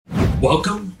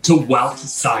Welcome to Wealth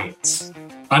Science.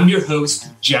 I'm your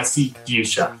host, Jesse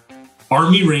Fuchsia,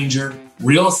 Army Ranger,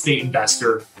 real estate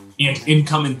investor, and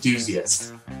income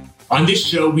enthusiast. On this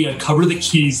show, we uncover the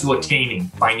keys to attaining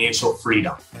financial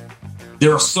freedom.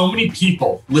 There are so many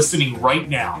people listening right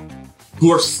now who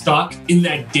are stuck in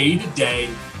that day-to-day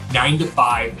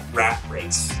 9-to-5 rat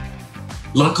race.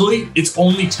 Luckily, it's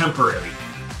only temporary.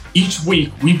 Each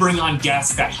week, we bring on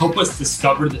guests that help us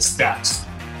discover the steps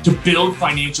to build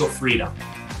financial freedom,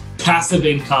 passive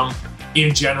income,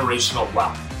 and generational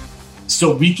wealth,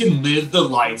 so we can live the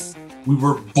life we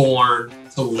were born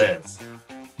to live.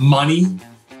 Money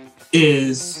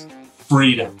is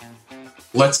freedom.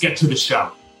 Let's get to the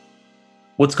show.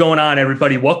 What's going on,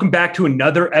 everybody? Welcome back to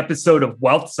another episode of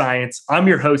Wealth Science. I'm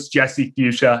your host, Jesse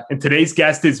Fuchsia, and today's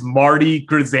guest is Marty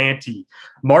Grisanti.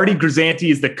 Marty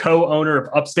Grisanti is the co-owner of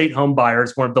Upstate Home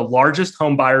Buyers, one of the largest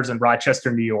home buyers in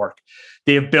Rochester, New York.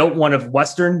 They have built one of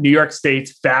Western New York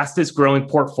State's fastest growing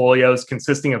portfolios,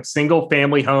 consisting of single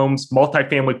family homes,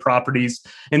 multifamily properties,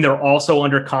 and they're also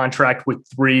under contract with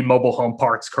 3 mobile home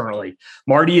parks currently.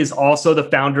 Marty is also the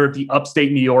founder of the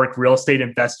Upstate New York Real Estate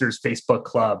Investors Facebook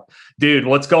Club. Dude,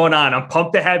 what's going on? I'm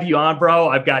pumped to have you on, bro.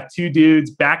 I've got 2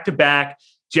 dudes back to back.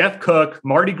 Jeff Cook,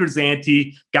 Marty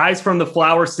Grisanti, guys from the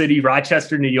Flower City,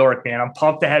 Rochester, New York, man. I'm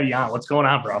pumped to have you on. What's going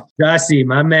on, bro? Jesse,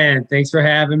 my man, thanks for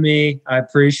having me. I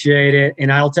appreciate it. And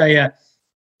I'll tell you,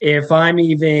 if I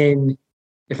can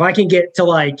get to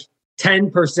like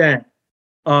 10%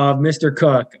 of Mr.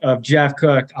 Cook, of Jeff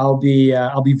Cook, I'll be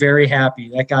very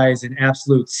happy. That guy is an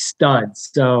absolute stud.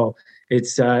 So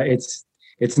it's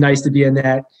nice to be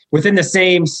within the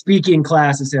same speaking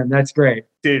class as him. That's great.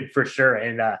 Dude, for sure.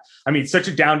 And such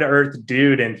a down-to-earth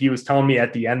dude. And he was telling me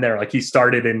at the end there, like he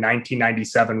started in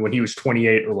 1997 when he was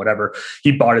 28 or whatever.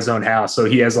 He bought his own house. So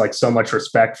he has like so much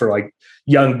respect for like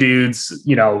young dudes,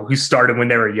 you know, who started when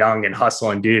they were young and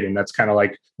hustling, dude. And that's kind of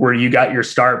like where you got your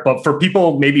start. But for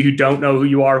people maybe who don't know who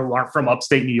you are, who aren't from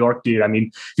upstate New York, dude, I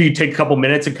mean, if you could take a couple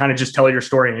minutes and kind of just tell your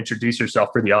story and introduce yourself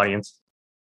for the audience.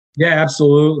 Yeah,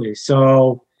 absolutely.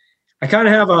 So I kind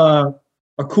of have a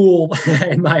cool,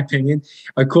 in my opinion,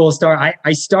 a cool start.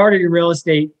 I started in real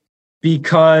estate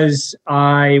because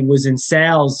I was in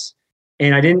sales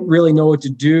and I didn't really know what to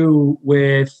do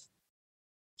with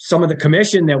some of the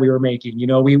commission that we were making. You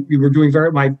know, we were doing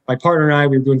my partner and I,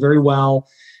 we were doing very well.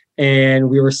 And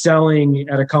we were selling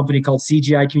at a company called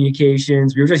CGI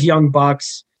Communications. We were just young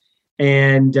bucks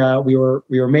and we were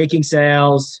making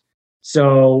sales.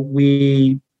 So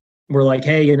we were like,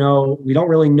 hey, you know, we don't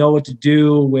really know what to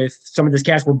do with some of this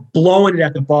cash. We're blowing it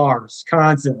at the bars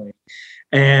constantly.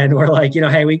 And we're like, you know,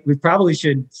 hey, we probably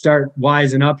should start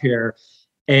wising up here.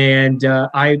 And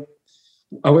I'm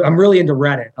really into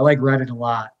Reddit. I like Reddit a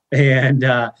lot. And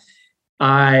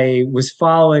I was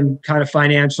following kind of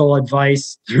financial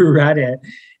advice through Reddit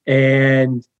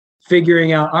and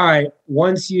figuring out, all right,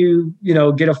 once you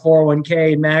get a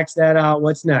 401k and max that out,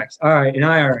 what's next? All right, an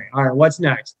IRA. All right, what's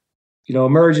next?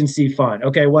 Emergency fund.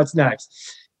 Okay, what's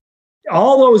next?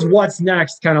 All those what's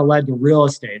next kind of led to real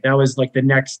estate. That was like the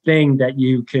next thing that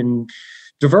you can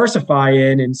diversify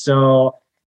in. And so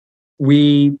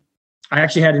I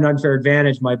actually had an unfair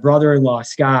advantage. My brother-in-law,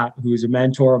 Scott, who's a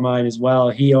mentor of mine as well,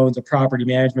 he owns a property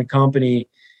management company.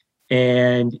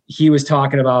 And he was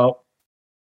talking about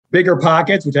bigger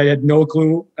pockets, which I had no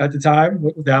clue at the time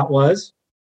what that was.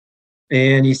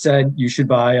 And he said, you should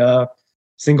buy a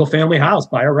single family house,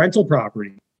 buy a rental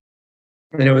property.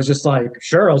 And it was just like,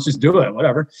 sure, let's just do it,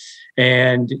 whatever.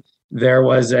 And there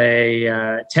was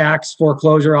a tax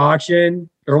foreclosure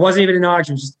auction, or it wasn't even an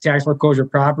auction, it was just a tax foreclosure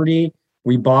property.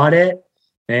 We bought it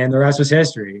and the rest was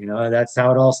history. That's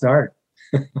how it all started.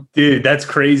 Dude, that's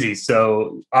crazy.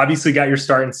 So obviously got your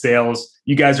start in sales.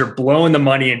 You guys are blowing the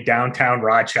money in downtown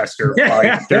Rochester.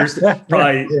 Like, there's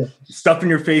probably stuffing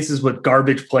your faces with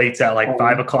garbage plates at like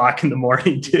 5 o'clock in the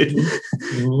morning, dude.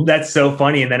 Mm-hmm. That's so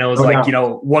funny. And then it was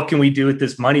what can we do with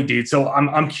this money, dude? So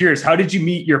I'm curious, how did you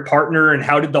meet your partner and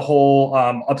how did the whole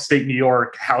upstate New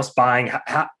York house buying,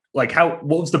 what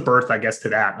was the birth, I guess, to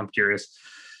that? I'm curious.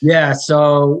 Yeah.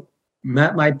 So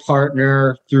met my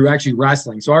partner through actually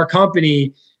wrestling. So our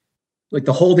company, like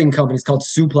the holding company, is called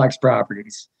Suplex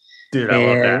Properties. Dude, I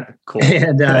love that. Cool.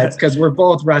 And it's because we're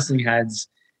both wrestling heads.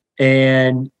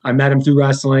 And I met him through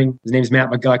wrestling. His name's Matt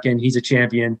McGuckin. He's a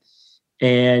champion.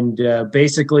 And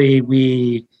basically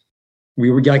we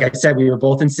were, like I said, we were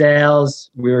both in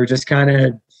sales. We were just kind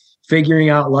of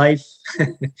figuring out life.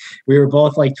 We were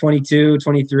both like 22,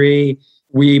 23.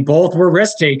 We both were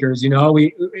risk takers.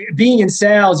 Being in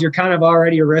sales, you're kind of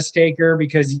already a risk taker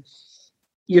because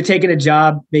you're taking a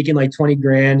job making like 20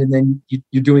 grand and then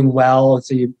you're doing well.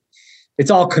 So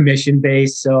it's all commission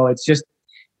based. So it's just,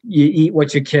 you eat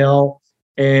what you kill.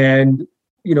 And,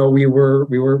 we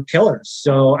were killers.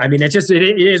 So, I mean, it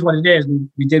is what it is.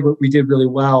 We did what we did really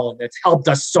well. And it's helped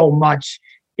us so much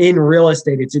in real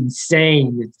estate. It's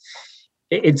insane.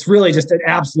 It's really just an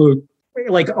absolute,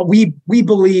 like, we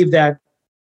believe that,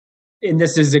 and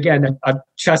this is, again, a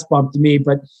chest bump to me,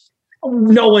 but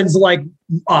no one's like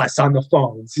us on the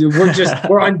phones.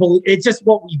 We're unbelievable. It's just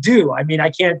what we do. I mean, I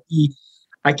can't be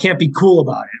cool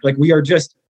about it. Like, we are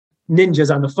just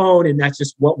ninjas on the phone, and that's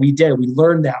just what we did. We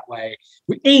learned that way.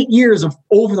 8 years of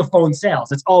over the phone sales.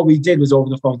 That's all we did was over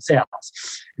the phone sales.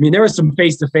 I mean, there was some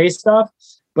face-to-face stuff,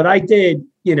 but I did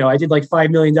like $5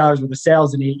 million worth of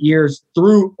sales in 8 years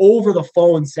through over the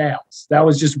phone sales. That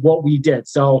was just what we did.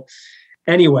 So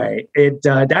anyway,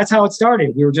 that's how it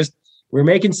started. We were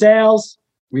making sales.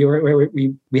 We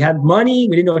had money.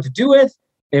 We didn't know what to do with,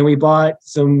 and we bought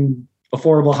some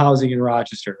affordable housing in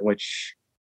Rochester, which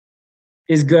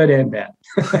is good and bad.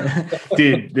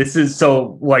 Dude, this is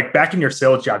so, like, back in your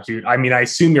sales job, dude. I mean, I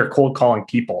assume you're cold calling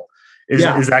people.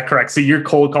 Is that correct? So you're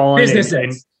cold calling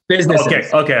businesses. Okay.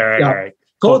 All right.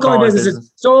 Cold calling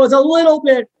businesses. So it's a little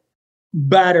bit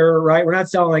better, right? We're not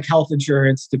selling like health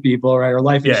insurance to people, right? Or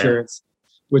life insurance,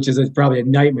 which is probably a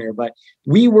nightmare. But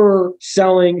we were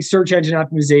selling search engine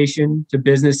optimization to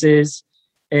businesses.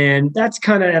 And that's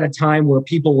kind of at a time where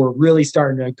people were really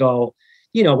starting to go,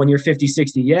 when you're 50,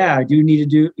 60, I do need to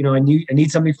do, I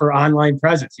need something for online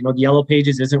presence. The Yellow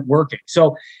Pages isn't working.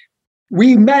 So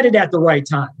we met it at the right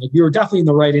time. Like, we were definitely in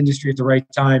the right industry at the right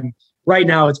time. Right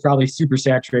now, it's probably super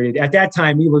saturated. At that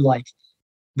time, we were like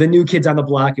the new kids on the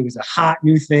block. It was a hot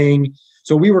new thing.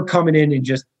 So we were coming in and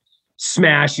just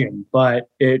smashing. But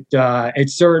it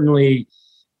certainly,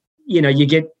 you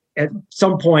get at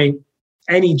some point,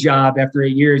 any job after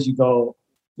 8 years, you go,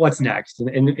 what's next?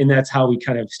 And that's how we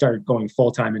kind of started going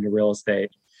full-time into real estate.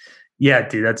 Yeah,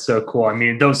 dude, that's so cool. I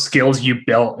mean, those skills you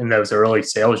built in those early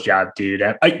sales jobs, dude,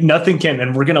 nothing can,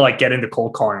 and we're going to get into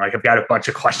cold calling. Like, I've got a bunch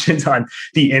of questions on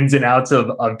the ins and outs of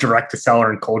direct to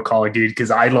seller and cold calling, dude, because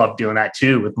I love doing that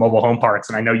too with mobile home parks.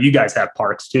 And I know you guys have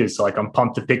parks too. So I'm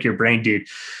pumped to pick your brain, dude.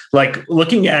 Like,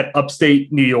 looking at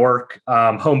upstate New York,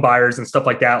 home buyers and stuff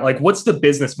like that, like, what's the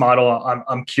business model?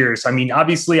 I'm curious. I mean,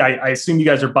 obviously I assume you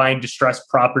guys are buying distressed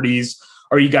properties.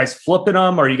 Are you guys flipping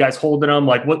them? Are you guys holding them?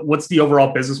 Like, what's the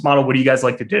overall business model? What do you guys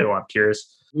like to do? I'm curious.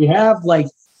 We have like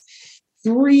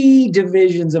 3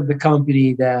 divisions of the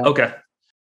company that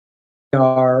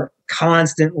are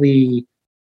constantly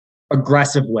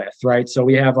aggressive with, right? So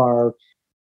we have our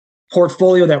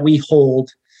portfolio that we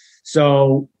hold.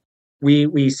 So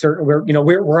we're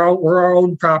our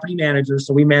own property managers.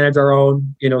 So we manage our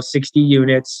own, 60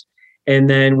 units. And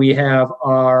then we have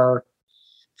our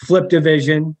flip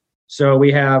division. So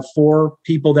we have 4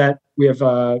 people we have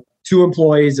 2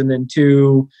 employees and then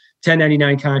 2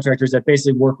 1099 contractors that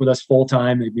basically work with us full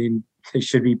time. I mean, they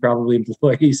should be probably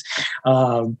employees.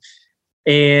 And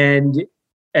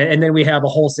then we have a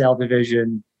wholesale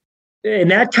division, and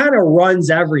that kind of runs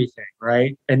everything,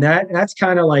 right? And that's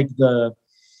kind of like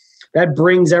that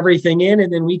brings everything in,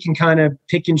 and then we can kind of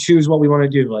pick and choose what we want to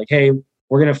do. Like, hey,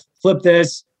 we're going to flip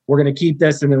this. We're going to keep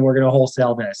this, and then we're going to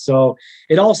wholesale this. So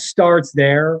it all starts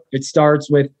there. It starts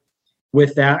with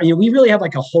that. We really have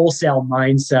like a wholesale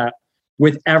mindset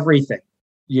with everything.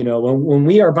 When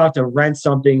we are about to rent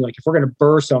something, like if we're going to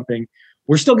burr something,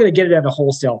 we're still going to get it at a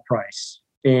wholesale price.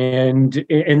 And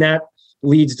that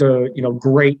leads to,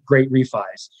 great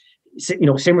refis.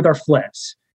 Same with our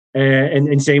flips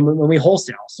and same when we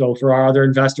wholesale. So for our other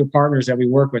investor partners that we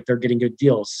work with, they're getting good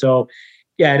deals. So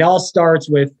yeah, it all starts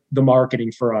with the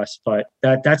marketing for us, but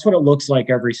that's what it looks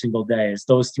like every single day. Is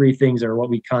those 3 things are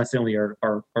what we constantly are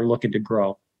looking to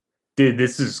grow. Dude,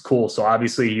 this is cool. So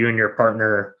obviously you and your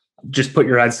partner just put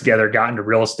your heads together, got into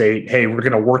real estate. Hey, we're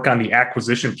going to work on the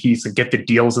acquisition piece and get the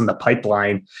deals in the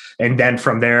pipeline. And then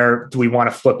from there, do we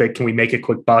want to flip it? Can we make a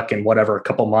quick buck in whatever, a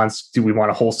couple months? Do we want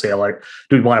to wholesale it?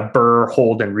 Do we want to burr,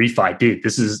 hold, and refi? Dude,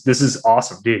 this is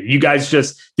awesome, dude. You guys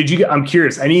I'm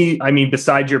curious,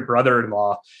 besides your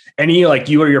brother-in-law, any, like,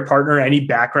 you or your partner, any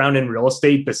background in real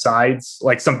estate besides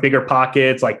like some bigger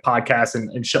pockets, like podcasts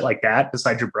and shit like that,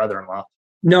 besides your brother-in-law?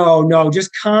 No, just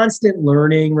constant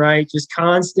learning, right? Just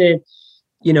constant,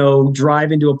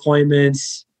 drive into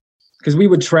appointments, because we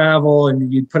would travel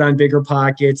and you'd put on bigger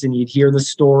pockets and you'd hear the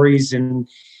stories. And,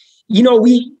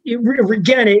 it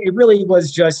really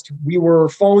was just, we were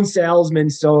phone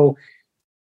salesmen. So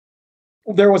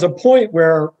there was a point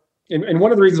where, and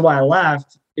one of the reasons why I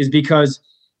left is because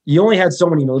you only had so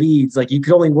many leads. Like, you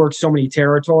could only work so many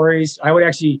territories. I would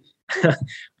actually,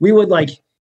 we would like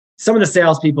some of the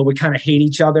salespeople would kind of hate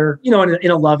each other, you know, in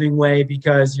a loving way,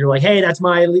 because you're like, hey, that's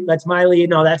my lead.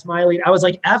 No, that's my lead. I was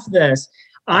like, F this.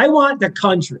 I want the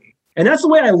country. And that's the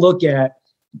way I look at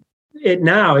it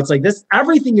now. It's like this,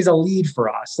 everything is a lead for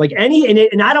us. Like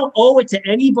and I don't owe it to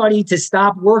anybody to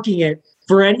stop working it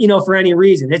for any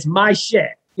reason. It's my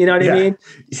shit. You know what I mean?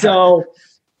 Yeah. So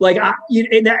like,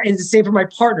 and the same for my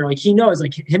partner. Like he knows,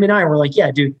 like him and I were like,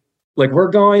 yeah, dude, like we're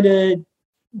going to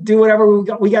do whatever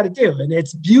we got to do. And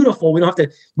it's beautiful.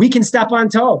 We can step on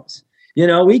toes,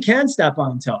 we can step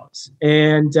on toes,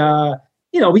 and,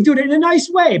 we do it in a nice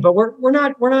way, but we're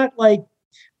not going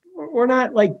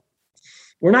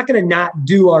to not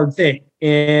do our thing.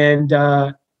 And,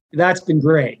 that's been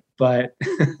great, but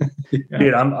yeah.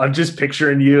 Dude, I'm just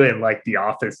picturing you in like The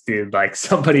Office, dude, like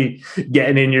somebody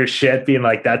getting in your shit, being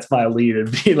like, that's my lead,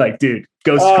 and being like, dude,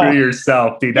 go screw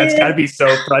yourself, dude. That's gotta be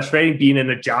so frustrating being in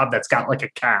a job that's got like a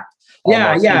cap.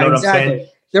 Almost. Yeah, exactly.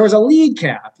 There was a lead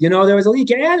cap, and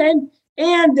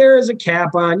there is a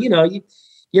cap on,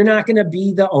 you're not going to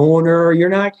be the owner. You're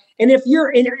not. And if you're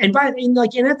in, and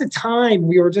at the time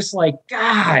we were just like,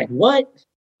 God, what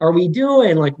are we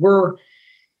doing? Like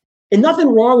and nothing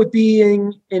wrong with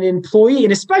being an employee,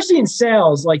 and especially in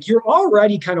sales, like you're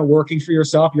already kind of working for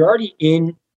yourself. You're already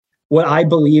in what I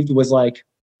believed was like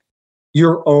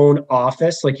your own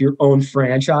office, like your own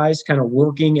franchise, kind of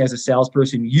working as a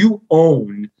salesperson. You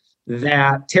own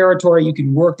that territory. You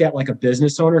can work that like a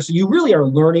business owner. So you really are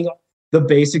learning the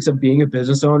basics of being a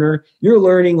business owner. You're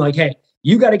learning like, hey,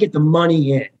 you got to get the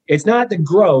money in. It's not the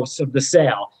gross of the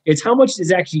sale. It's how much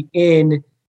is actually in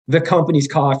the company's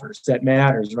coffers that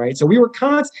matters, right? So we were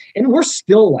and we're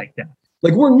still like that.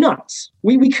 Like we're nuts.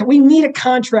 We need a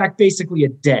contract basically a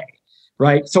day,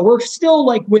 right? So we're still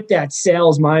like with that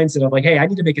sales mindset of like, hey, I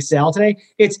need to make a sale today.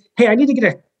 It's, hey, I need to get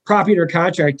a property or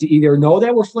contract to either know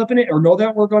that we're flipping it or know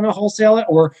that we're going to wholesale it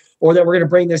or that we're going to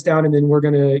bring this down and then we're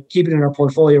going to keep it in our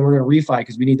portfolio and we're going to refi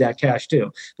because we need that cash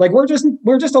too. Like we're just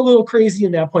a little crazy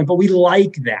in that point, but we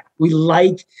like that. We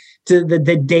like to the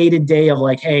day-to-day of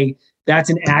like, hey,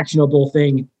 that's an actionable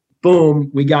thing.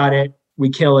 Boom, we got it. We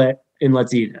kill it and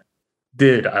let's eat it.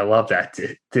 Dude, I love that,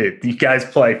 dude. You guys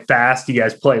play fast. You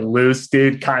guys play loose,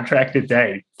 dude. Contract a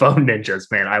day. Phone ninjas,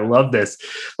 man. I love this.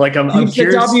 Like I'm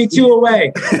curious. The W-2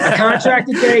 away. A contract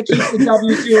a day keeps the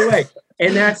W-2 away.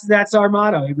 And that's our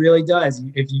motto. It really does.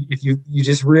 If you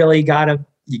just really gotta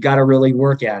really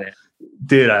work at it.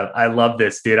 Dude, I love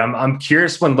this, dude. I'm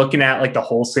curious when looking at like the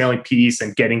wholesaling piece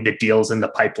and getting the deals in the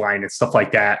pipeline and stuff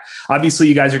like that. Obviously,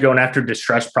 you guys are going after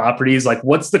distressed properties. Like,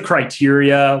 what's the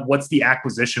criteria? What's the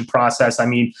acquisition process? I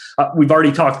mean, we've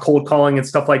already talked cold calling and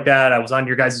stuff like that. I was on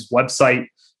your guys' website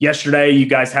yesterday. You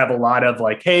guys have a lot of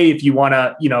like, hey, if you want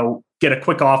to, get a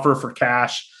quick offer for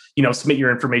cash, submit your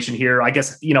information here. I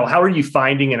guess, how are you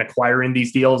finding and acquiring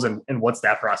these deals and what's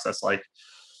that process like?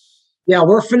 Yeah,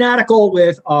 we're fanatical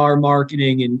with our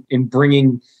marketing and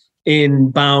bringing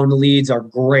inbound leads are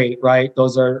great, right?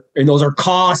 Those are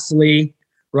costly,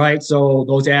 right? So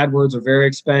those AdWords are very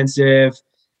expensive.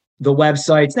 The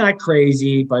website's not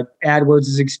crazy, but AdWords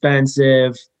is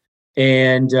expensive.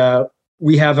 And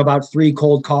we have about 3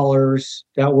 cold callers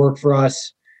that work for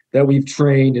us that we've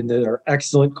trained and that are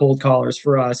excellent cold callers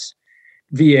for us,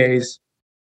 VAs.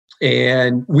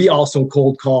 And we also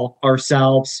cold call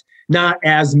ourselves. Not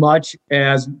as much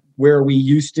as where we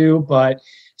used to, but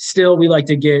still we like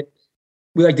to get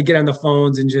on the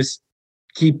phones and just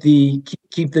keep the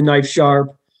knife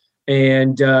sharp.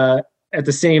 And at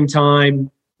the same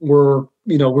time, we're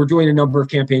doing a number of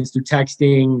campaigns through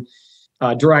texting,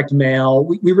 direct mail.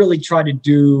 We really try to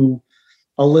do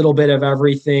a little bit of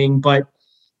everything, but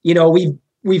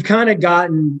we've kind of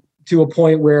gotten to a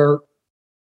point where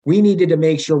we needed to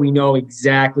make sure we know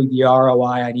exactly the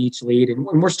ROI on each lead. And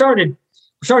we're starting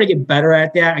to get better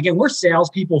at that. Again, we're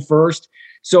salespeople first.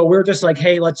 So we're just like,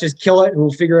 hey, let's just kill it and we'll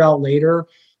figure it out later.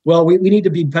 Well, we need to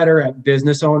be better at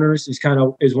business owners is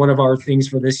one of our things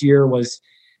for this year was,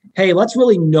 hey, let's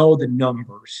really know the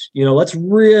numbers. Let's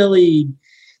really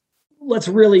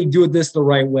do this the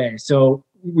right way. So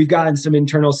we've gotten some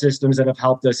internal systems that have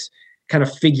helped us kind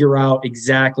of figure out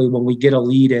exactly when we get a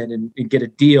lead in and get a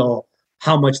deal,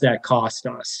 how much that cost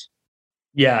us.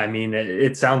 Yeah, I mean,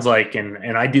 it sounds like,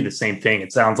 and I do the same thing.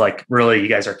 It sounds like really you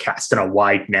guys are casting a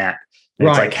wide net. Right.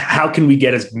 It's like, how can we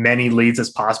get as many leads as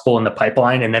possible in the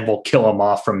pipeline, and then we'll kill them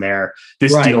off from there.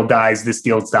 This deal dies. This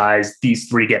deal dies. These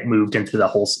 3 get moved into the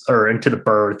into the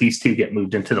BRRRR. These 2 get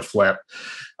moved into the flip.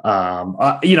 I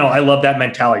love that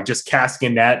mentality. Just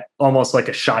casting net, almost like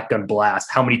a shotgun blast.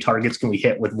 How many targets can we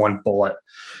hit with one bullet?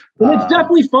 And it's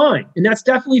definitely fine. And that's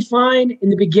definitely fine. In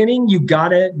the beginning, you got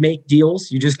to make deals.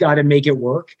 You just got to make it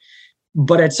work.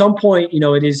 But at some point,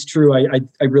 it is true.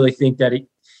 I really think that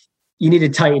you need to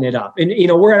tighten it up. And,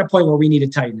 we're at a point where we need to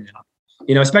tighten it up,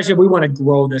 especially if we want to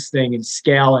grow this thing and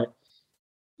scale it.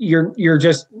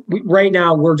 Right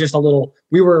now we're just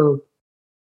we were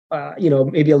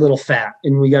maybe a little fat,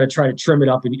 and we got to try to trim it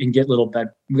up and get a little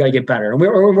better. We got to get better. And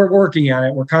we're working on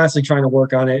it. We're constantly trying to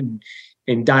work on it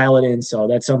and dial it in. So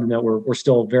that's something that we're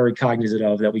still very cognizant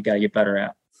of, that we got to get better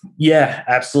at. Yeah,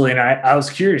 absolutely. And I was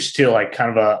curious too, like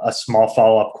kind of a small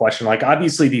follow-up question. Like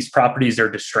obviously these properties are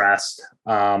distressed.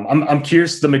 I'm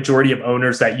curious, the majority of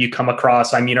owners that you come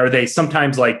across, I mean, are they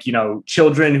sometimes like,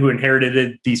 children who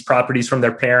inherited these properties from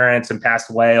their parents and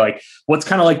passed away? Like what's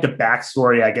kind of like the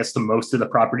backstory, I guess, to most of the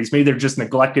properties? Maybe they're just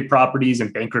neglected properties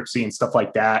and bankruptcy and stuff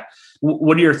like that.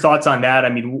 What are your thoughts on that? I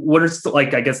mean, what is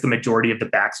like, I guess, the majority of the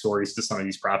backstories to some of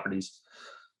these properties?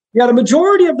 Yeah, the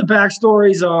majority of the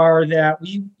backstories are that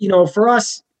for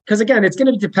us, because again, it's going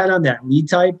to depend on that lead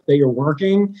type that you're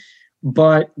working,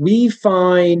 but we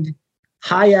find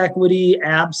high equity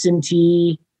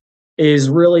absentee is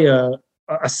really a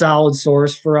solid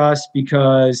source for us,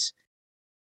 because,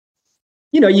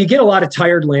 you get a lot of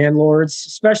tired landlords,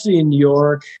 especially in New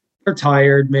York. They're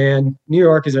tired, man. New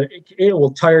York it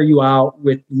will tire you out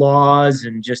with laws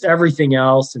and just everything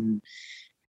else, and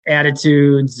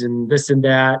attitudes and this and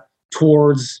that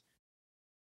towards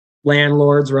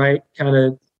landlords, right? Kind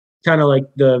of like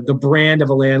the brand of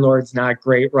a landlord's not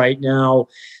great right now.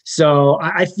 So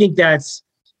I think that's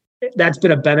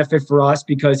been a benefit for us,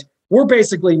 because we're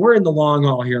in the long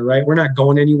haul here, right? We're not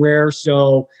going anywhere.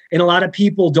 So, and a lot of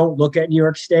people don't look at New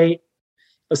York State,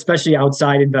 especially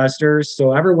outside investors.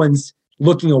 So everyone's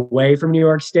looking away from New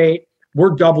York State.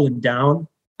 We're doubling down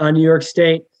on New York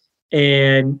State.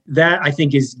 And that, I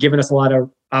think, is giving us a lot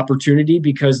of opportunity,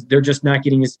 because they're just not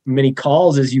getting as many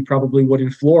calls as you probably would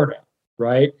in Florida,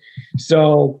 right?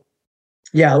 So,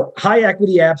 yeah, high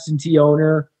equity absentee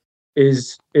owner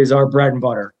is our bread and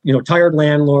butter. Tired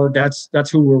landlord. That's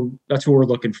who we're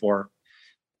looking for.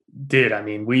 Dude, I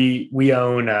mean, we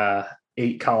own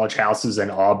 8 college houses in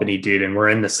Albany, dude, and we're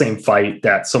in the same fight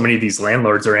that so many of these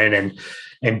landlords are in.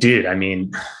 And dude, I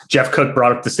mean, Jeff Cook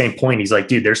brought up the same point. He's like,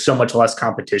 dude, there's so much less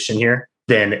competition here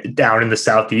than down in the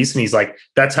Southeast. And he's like,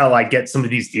 that's how I get some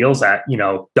of these deals at,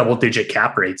 double-digit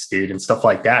cap rates, dude, and stuff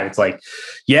like that. It's like,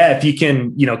 yeah, if you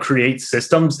can, create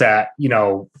systems that,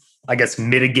 I guess,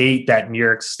 mitigate that New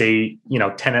York State,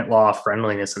 tenant law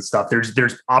friendliness and stuff,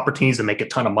 there's opportunities to make a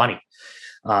ton of money.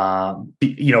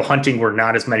 Hunting where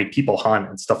not as many people hunt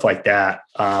and stuff like that.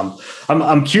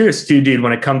 I'm curious too, dude,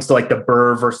 when it comes to like the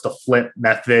BRRRR versus the flip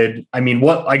method. I mean,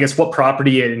 what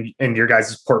property in your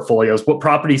guys' portfolios, what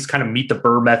properties kind of meet the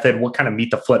BRRRR method? What kind of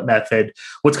meet the flip method?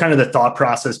 What's kind of the thought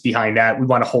process behind that? We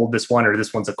want to hold this one, or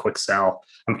this one's a quick sell.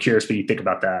 I'm curious what you think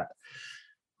about that.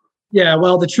 Yeah,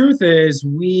 well, the truth is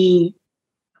we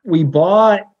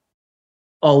bought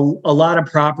a lot of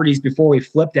properties before we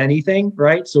flipped anything,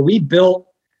 right? So we built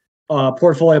a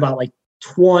portfolio about like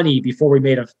 20 before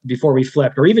we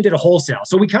flipped, or even did a wholesale.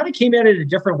 So we kind of came at it a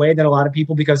different way than a lot of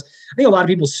people, because I think a lot of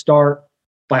people start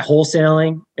by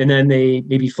wholesaling and then they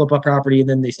maybe flip a property and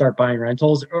then they start buying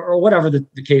rentals, or whatever the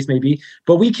case may be.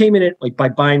 But we came in it like by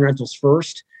buying rentals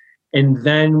first, and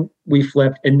then we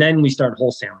flipped, and then we started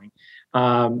wholesaling.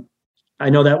 I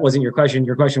know that wasn't your question.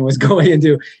 Your question was going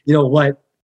into,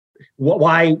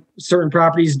 why certain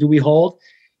properties do we hold?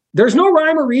 There's no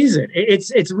rhyme or reason.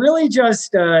 It's really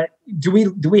just, do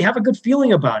we have a good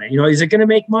feeling about it? Is it going to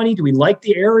make money? Do we like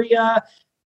the area?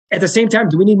 At the same time,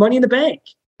 do we need money in the bank,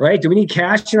 right? Do we need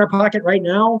cash in our pocket right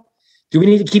now? Do we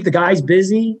need to keep the guys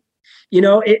busy?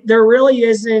 There really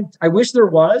isn't. I wish there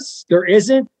was. There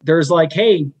isn't. There's like,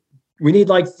 hey, we need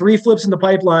like 3 flips in the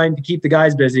pipeline to keep the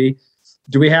guys busy.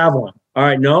 Do we have one? All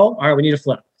right, no. All right, we need a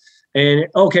flip. And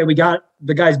okay, we got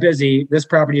the guys busy. This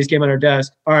property just came on our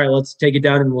desk. All right, let's take it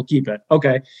down and we'll keep it.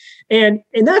 Okay. And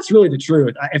that's really the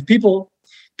truth. If people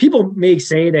may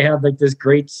say they have like this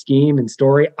great scheme and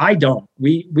story, I don't.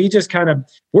 We just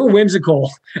we're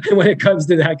whimsical when it comes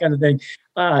to that kind of thing.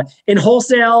 And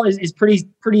wholesale is pretty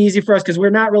easy for us, because we're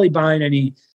not really buying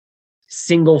any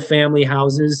single family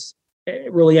houses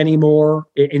really anymore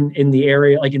in the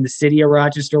area, like in the city of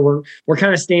Rochester. We're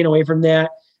kind of staying away from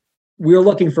that. We're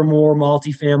looking for more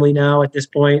multifamily now at this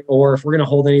point, or if we're going to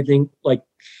hold anything, like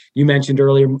you mentioned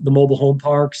earlier, the mobile home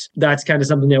parks, that's kind of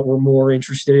something that we're more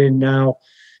interested in now.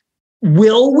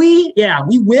 Will we? Yeah,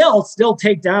 we will still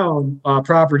take down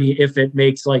property if it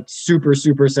makes like super,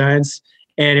 super sense,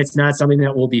 and it's not something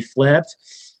that will be flipped.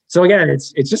 So again,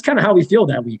 it's just kind of how we feel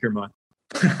that week or month.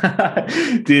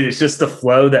 Dude, it's just the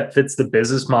flow that fits the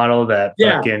business model that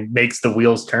fucking makes the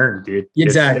wheels turn, dude.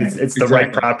 Exactly. It's the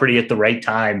right property at the right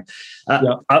time.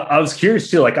 I was curious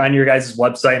too, like on your guys'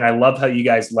 website, and I love how you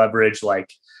guys leverage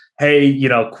like, hey, you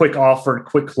know, quick offer,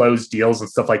 quick close deals and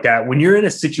stuff like that. When you're in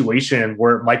a situation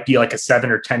where it might be like a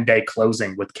 7 or 10 day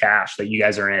closing with cash that you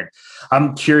guys are in,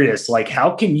 I'm curious, like,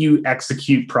 how can you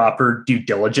execute proper due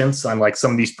diligence on like some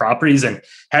of these properties? And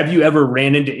have you ever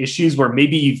ran into issues where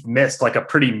maybe you've missed like a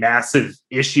pretty massive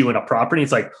issue in a property?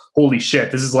 It's like, holy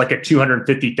shit, this is like a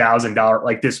 $250,000,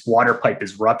 like this water pipe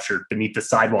is ruptured beneath the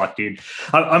sidewalk, dude.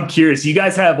 I'm curious, you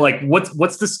guys have like,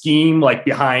 what's the scheme like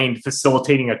behind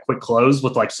facilitating a quick close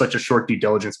with like such a short due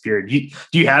diligence period?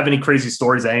 Do you have any crazy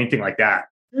stories or anything like that?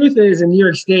 Truth is, in New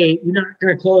York State, you're not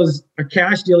going to close a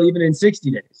cash deal even in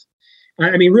 60 days.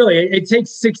 I mean, really, it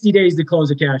takes 60 days to close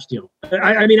a cash deal.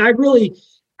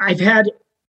 I've had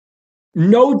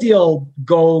no deal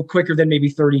go quicker than maybe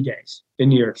 30 days in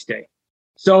New York State.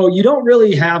 So you don't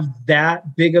really have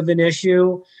that big of an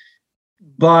issue.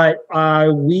 But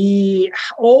there's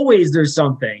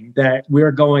something that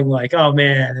we're going like, oh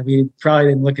man, we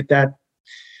probably didn't look at that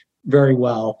very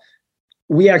well.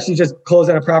 We actually just closed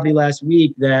on a property last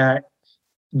week that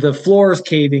the floor is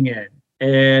caving in,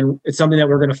 and it's something that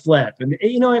we're going to flip. And,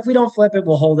 you know, if we don't flip it,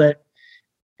 we'll hold it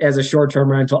as a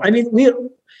short-term rental. I mean,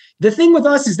 the thing with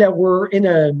us is that we're in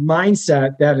a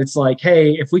mindset that it's like,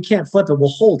 hey, if we can't flip it, we'll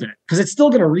hold it because it's still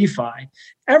going to refi.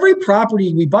 Every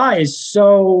property we buy is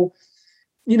so,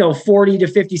 40 to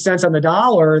 50 cents on the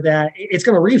dollar that it's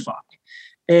going to refi.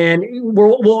 And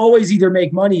we'll always either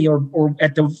make money or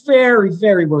at the very,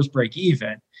 very worst break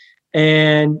even.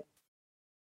 And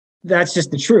that's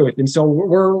just the truth. And so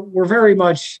we're very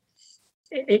much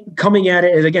coming at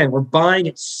it as, again, we're buying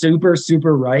it super,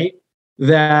 super right,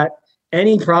 that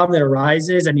any problem that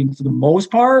arises, I mean, for the most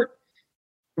part,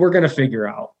 we're going to figure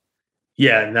out.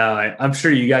 Yeah, no, I'm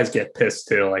sure you guys get pissed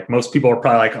too. Like most people are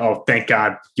probably like, oh, thank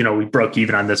God, we broke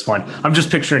even on this one. I'm just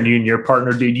picturing you and your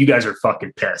partner, dude. You guys are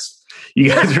fucking pissed. You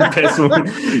guys are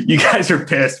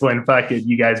pissed when fucking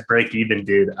you guys break even,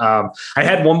 dude. I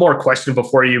had one more question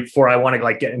before I want to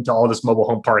like get into all this mobile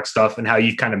home park stuff and how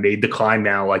you kind of made the climb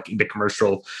now, like into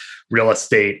commercial real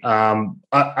estate.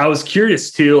 I was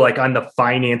curious too, like on the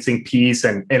financing piece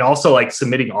and also like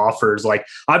submitting offers, like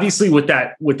obviously with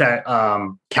that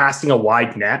casting a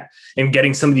wide net and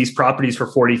getting some of these properties for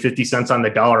 40, 50 cents on the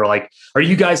dollar. Like, are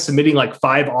you guys submitting like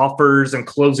 5 offers and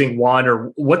closing 1,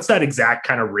 or what's that exact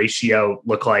kind of ratio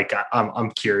look like?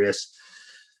 I'm curious.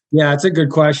 Yeah, it's a good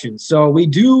question. So we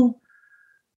do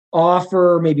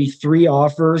offer maybe 3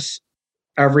 offers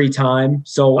every time.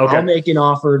 So okay. I'll make an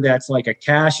offer that's like a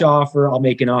cash offer. I'll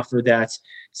make an offer that's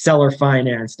seller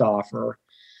financed offer.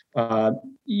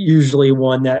 Usually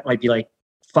one that might be like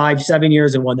 5-7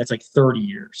 years and one that's like 30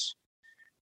 years.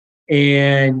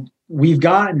 And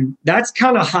that's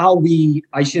kind of how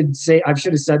I should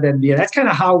have said that. Yeah, that's kind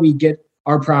of how we get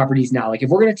our properties now. Like if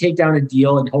we're going to take down a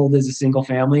deal and hold as a single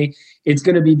family, it's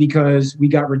going to be because we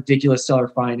got ridiculous seller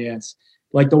finance.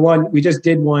 Like the one, we just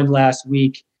did one last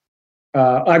week.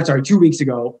 2 weeks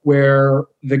ago, where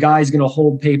the guy's going to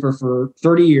hold paper for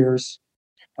 30 years,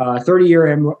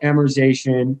 30-year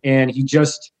amortization. And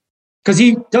because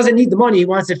he doesn't need the money, he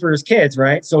wants it for his kids,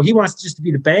 right? So he wants just to be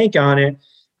the bank on it.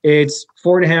 It's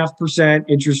 4.5%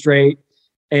 interest rate.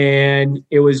 And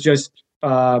it was just,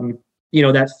 that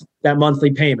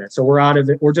monthly payment. So we're out of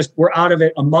it. We're out of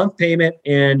it a month payment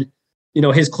and,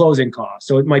 his closing costs.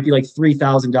 So it might be like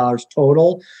 $3,000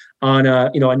 total on a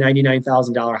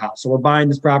 $99,000 house. So we're buying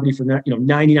this property for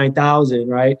 $99,000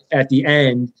 right at the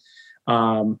end.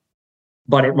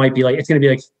 But it might be like, it's going to be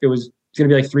like $3,000,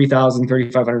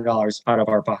 $3,500 out of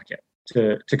our pocket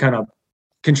to kind of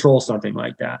control something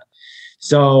like that.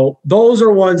 So those are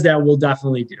ones that we'll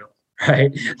definitely do,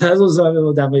 right? Those are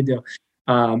we'll definitely do.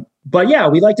 But yeah,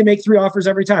 we like to make 3 offers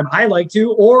every time. I like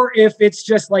to, or if it's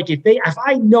just like, if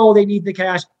I know they need the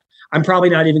cash, I'm probably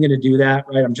not even going to do that,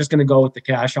 right? I'm just going to go with the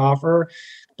cash offer.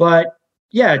 But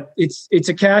yeah, it's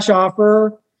a cash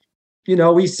offer.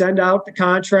 We send out the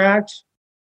contract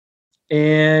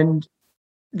and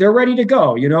they're ready to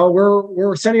go.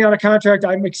 We're sending out a contract.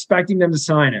 I'm expecting them to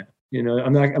sign it.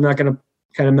 I'm not going to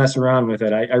kind of mess around with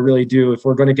it. I really do. If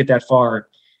we're going to get that far,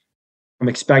 I'm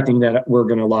expecting that we're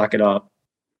going to lock it up.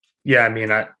 Yeah, I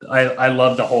mean, I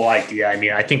love the whole idea. I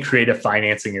mean, I think creative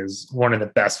financing is one of the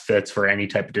best fits for any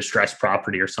type of distressed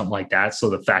property or something like that.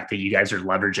 So the fact that you guys are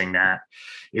leveraging that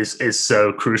is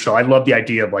so crucial. I love the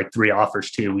idea of like 3 offers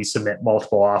too. We submit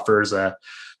multiple offers, a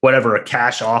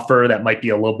cash offer that might be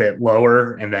a little bit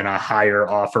lower, and then a higher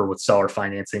offer with seller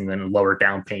financing than a lower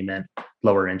down payment.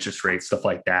 lower interest rates, stuff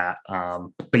like that.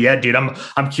 But yeah, dude,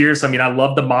 I'm curious. I mean, I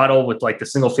love the model with like the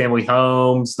single family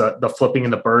homes, the flipping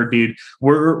and the bird, dude.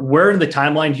 Where in the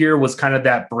timeline here was kind of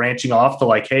that branching off to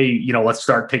like, hey, let's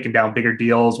start taking down bigger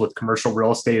deals with commercial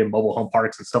real estate and mobile home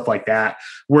parks and stuff like that.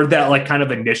 Where'd that like kind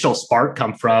of initial spark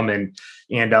come from? And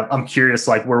I'm curious,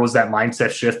 like, where was that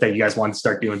mindset shift that you guys wanted to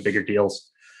start doing bigger deals?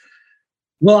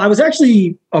 Well, I was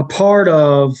actually a part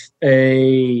of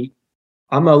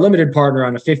I'm a limited partner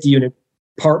on a 50-unit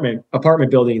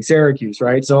apartment building in Syracuse,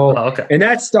 right? So, okay. And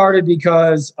that started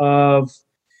because of,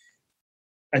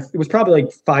 it was probably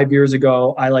like 5 years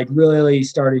ago, I like really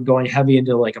started going heavy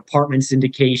into like apartment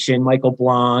syndication, Michael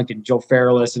Blanc and Joe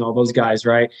Fairless and all those guys,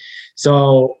 right?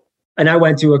 So, and I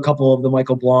went to a couple of the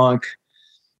Michael Blanc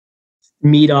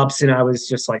meetups, and I was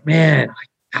just like, man,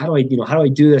 how do I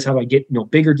do this? How do I get,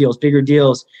 bigger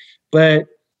deals? But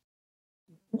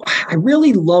I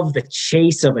really love the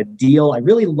chase of a deal. I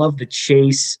really love the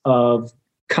chase of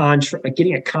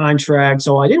getting a contract.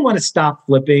 So I didn't want to stop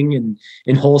flipping and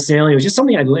wholesaling. It was just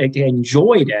something I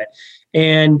enjoyed it.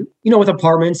 And, with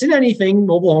apartments and anything,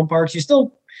 mobile home parks, a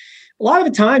lot of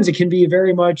the times it can be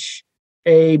very much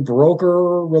a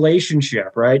broker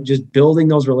relationship, right? Just building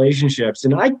those relationships.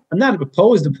 And I'm not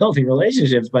opposed to building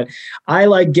relationships, but I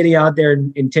like getting out there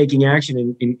and taking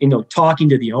action and talking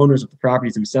to the owners of the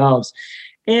properties themselves.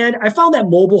 And I found that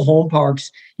mobile home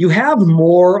parks, you have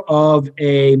more of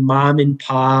a mom and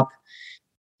pop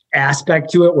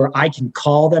aspect to it where I can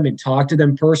call them and talk to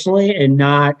them personally and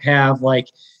not have like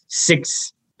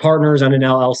 6 partners on an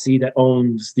LLC that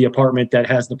owns the apartment that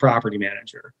has the property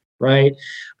manager, right?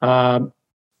 And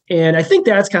I think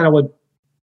that's kind of what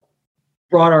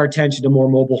brought our attention to more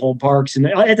mobile home parks. And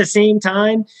at the same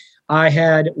time, I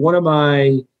had one of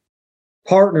my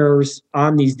partners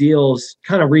on these deals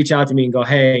kind of reach out to me and go,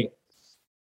 hey,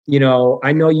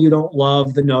 I know you don't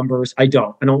love the numbers. I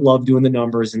don't love doing the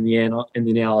numbers and the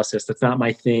analysis. That's not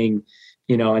my thing,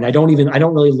 and I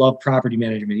don't really love property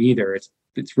management either.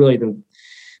 It's really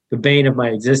the bane of my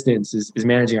existence is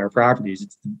managing our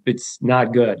properties. It's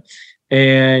not good.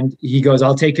 And he goes,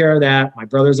 I'll take care of that. My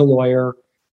brother's a lawyer,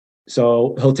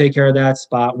 so he'll take care of that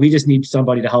spot. We just need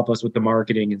somebody to help us with the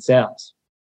marketing and sales.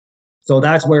 So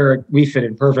that's where we fit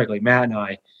in perfectly, Matt and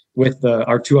I, with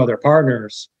our 2 other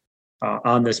partners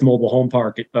on this mobile home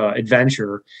park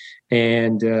adventure.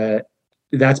 And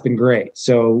that's been great.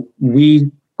 So we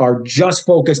are just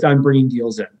focused on bringing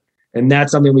deals in. And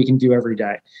that's something we can do every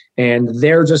day. And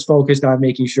they're just focused on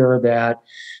making sure that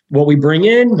what we bring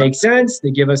in makes sense.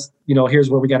 They give us, here's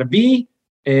where we got to be.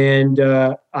 And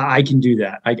I can do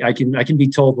that. I can be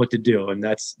told what to do. And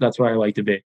that's what I like to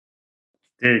be.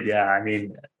 Dude, yeah. I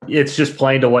mean, it's just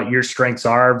playing to what your strengths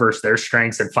are versus their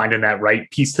strengths and finding that right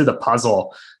piece to the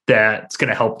puzzle that's going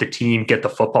to help the team get the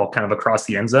football kind of across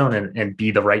the end zone and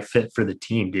be the right fit for the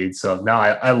team, dude. So no,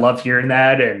 I love hearing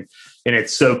that. And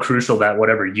it's so crucial that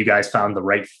whatever you guys found the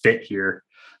right fit here.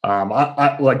 I'm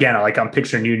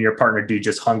picturing you and your partner, dude,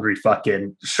 just hungry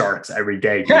fucking sharks every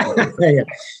day.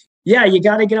 Yeah, you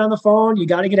got to get on the phone. You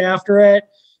got to get after it.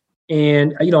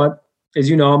 And, as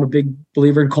you know, I'm a big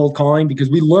believer in cold calling because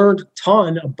we learned a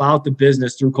ton about the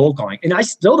business through cold calling. And I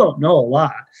still don't know a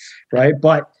lot, right?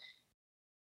 But,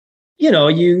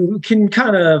 you can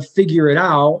kind of figure it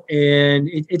out. And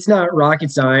it's not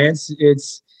rocket science.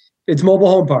 It's mobile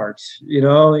home parks,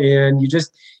 and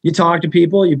you talk to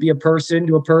people, you be a person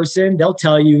to a person, they'll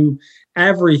tell you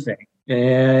everything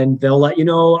and they'll let you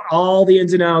know all the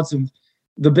ins and outs of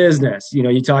the business.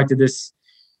 You talk to this,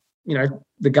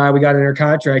 the guy we got in our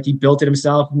contract, he built it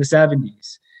himself in the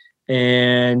 70s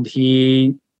and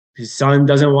his son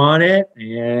doesn't want it.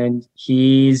 And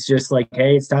he's just like,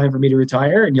 hey, it's time for me to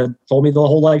retire. And told me the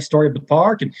whole life story of the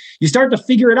park. And you start to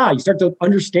figure it out. You start to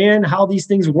understand how these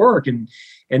things work. And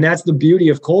that's the beauty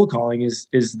of cold calling is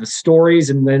the stories.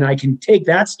 And then I can take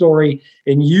that story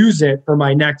and use it for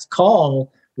my next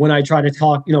call when I try to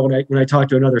talk, when I talk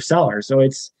to another seller. So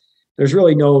there's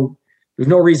no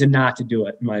reason not to do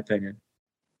it, in my opinion.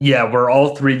 Yeah, we're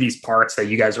all 3 of these parks that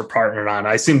you guys are partnered on.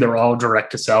 I assume they're all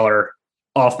direct to seller,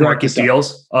 off market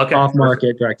deals. Okay. Off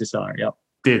market, direct to seller. Yep.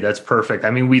 Dude, that's perfect.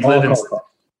 I mean, we live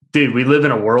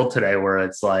in a world today where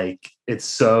it's like, it's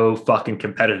so fucking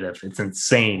competitive. It's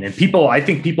insane. And I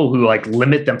think people who like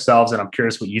limit themselves, and I'm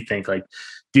curious what you think, like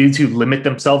dudes who limit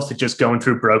themselves to just going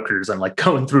through brokers and like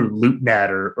going through LoopNet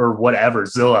or whatever,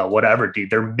 Zillow, whatever, dude,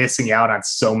 they're missing out on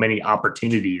so many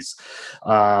opportunities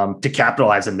to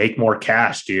capitalize and make more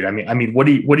cash, dude. I mean, what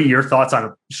are your thoughts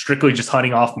on strictly just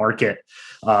hunting off market,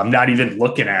 not even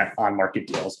looking at on market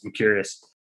deals? I'm curious.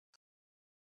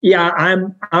 Yeah,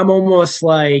 I'm almost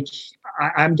like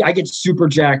I get super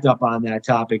jacked up on that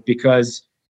topic because,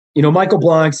 Michael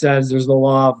Blanc says there's the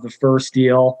law of the first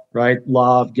deal, right?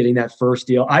 Law of getting that first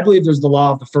deal. I believe there's the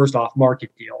law of the first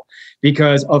off-market deal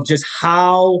because of just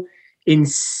how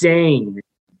insane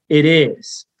it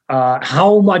is.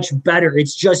 How much better.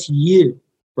 It's just you,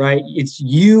 right? It's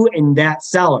you and that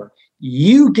seller.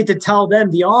 You get to tell them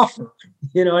the offer.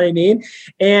 You know what I mean?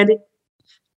 And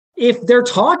if they're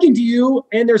talking to you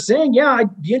and they're saying, yeah,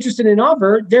 I'd be interested in an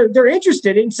offer, they're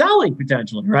interested in selling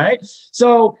potentially, right?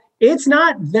 So it's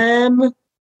not them,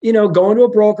 going to a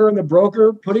broker and the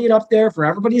broker putting it up there for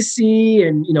everybody to see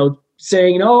and,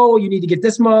 saying, oh, you need to get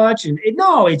this much. And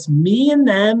no, it's me and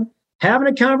them having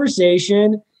a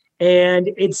conversation, and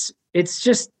it's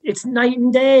night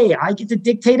and day. I get to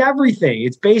dictate everything.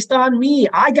 It's based on me.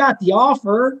 I got the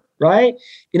offer, right?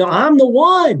 I'm the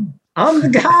one. I'm the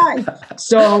guy.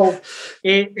 So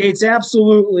it's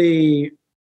absolutely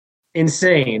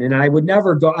insane. And I would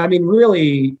never go,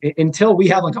 really, until we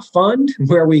have like a fund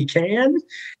where we can,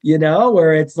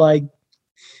 where it's like,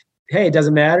 hey, it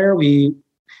doesn't matter.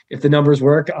 If the numbers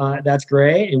work, that's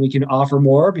great. And we can offer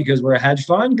more because we're a hedge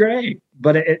fund, great.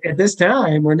 But at this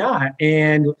time, we're not.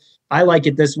 And I like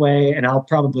it this way. And I'll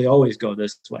probably always go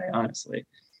this way, honestly.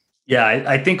 Yeah,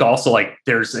 I think also like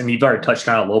and you've already touched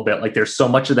on it a little bit, like there's so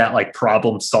much of that like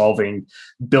problem solving,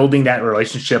 building that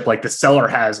relationship. Like the seller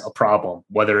has a problem,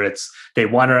 whether it's they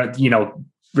want to,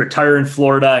 retire in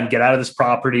Florida and get out of this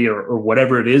property or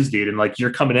whatever it is, dude. And like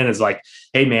you're coming in as like,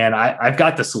 hey man, I've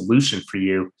got the solution for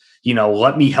you.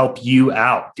 Let me help you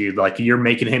out, dude. Like you're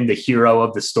making him the hero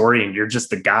of the story and you're just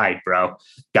the guide, bro,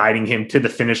 guiding him to the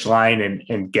finish line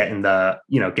and getting the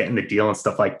deal and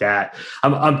stuff like that.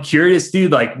 I'm curious,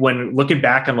 dude, like when looking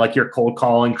back on like your cold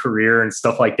calling career and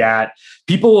stuff like that,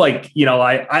 people like,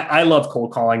 I love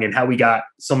cold calling, and how we got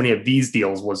so many of these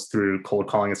deals was through cold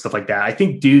calling and stuff like that. I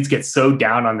think dudes get so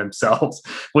down on themselves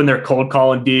when they're cold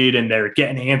calling, dude, and they're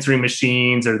getting answering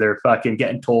machines or they're fucking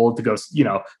getting told to go,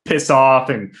 piss off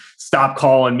and stop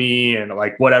calling me and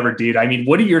like whatever, dude. I mean,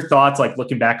 what are your thoughts, like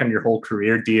looking back on your whole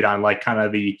career, dude, on like kind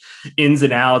of the ins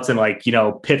and outs and like,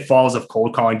 pitfalls of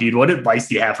cold calling, dude? What advice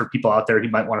do you have for people out there who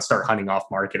might want to start hunting off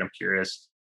market? I'm curious.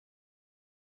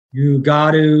 You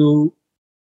got to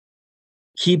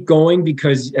keep going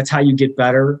because that's how you get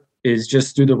better, is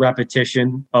just through the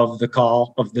repetition of the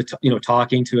call, of the,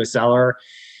 talking to a seller.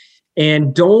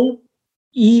 And don't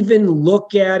even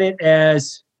look at it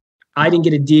as I didn't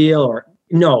get a deal, or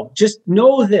no, just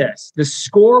know this, the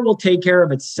score will take care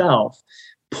of itself.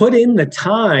 Put in the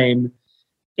time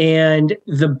and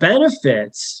the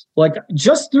benefits, like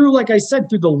just through, like I said,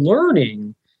 through the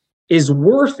learning is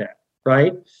worth it,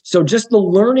 right? So just the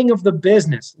learning of the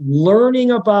business,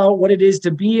 learning about what it is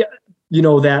to be,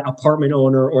 that apartment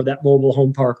owner or that mobile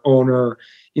home park owner,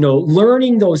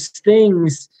 learning those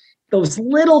things, those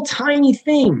little tiny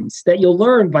things that you'll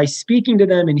learn by speaking to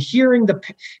them and hearing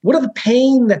what are the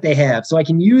pain that they have, so I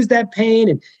can use that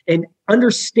pain and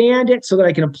understand it so that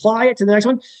I can apply it to the next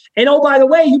one. And oh, by the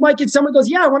way, you might get someone who goes,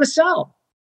 yeah, I want to sell,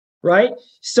 right?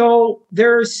 So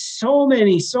there's so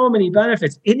many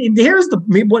benefits. And here's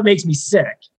what makes me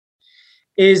sick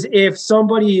is if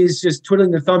somebody is just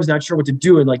twiddling their thumbs, not sure what to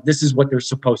do, and like this is what they're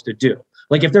supposed to do.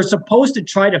 Like if they're supposed to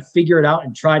try to figure it out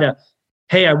and try to,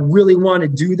 hey, I really want to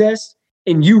do this,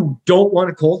 and you don't want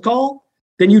to cold call,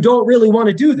 then you don't really want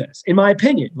to do this, in my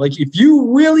opinion. Like if you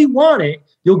really want it,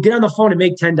 you'll get on the phone and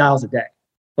make $10 a day.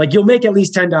 Like you'll make at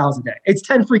least $10 a day. It's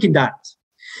 10 freaking dials.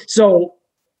 So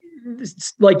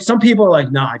like some people are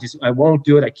like, no, I won't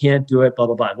do it. I can't do it, blah,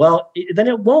 blah, blah. Well, then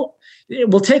it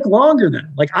will take longer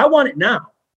then. Like I want it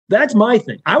now. That's my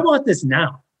thing. I want this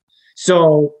now.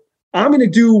 So I'm going to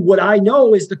do what I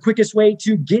know is the quickest way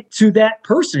to get to that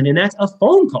person. And that's a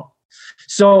phone call.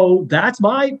 So that's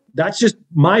just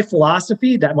my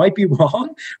philosophy. That might be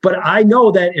wrong, but I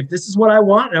know that if this is what I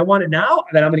want and I want it now,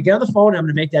 then I'm going to get on the phone and I'm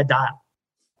going to make that dial.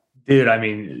 Dude,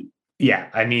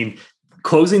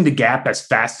 closing the gap as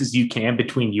fast as you can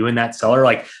between you and that seller.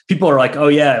 Like people are like, oh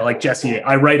yeah, like Jesse,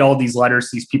 I write all these letters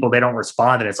to these people, they don't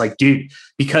respond. And it's like, dude,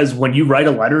 because when you write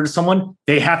a letter to someone,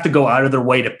 they have to go out of their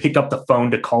way to pick up the phone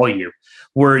to call you.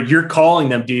 Where you're calling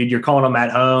them, dude, you're calling them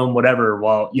at home, whatever,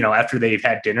 while, after they've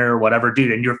had dinner or whatever,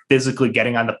 dude, and you're physically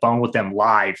getting on the phone with them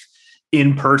live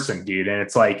in person, dude. And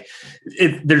it's like,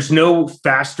 there's no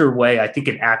faster way, I think,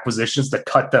 in acquisitions to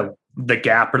cut the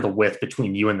gap or the width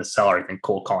between you and the seller than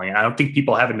cold calling. And I don't think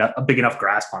people have a big enough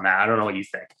grasp on that. I don't know what you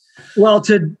think. Well,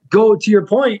 to go to your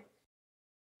point,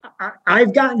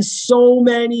 I've gotten so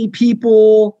many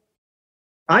people,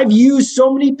 I've used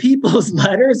so many people's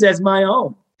letters as my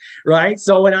own, right?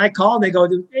 So when I call, they go,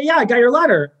 hey, yeah, I got your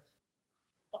letter.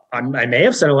 I may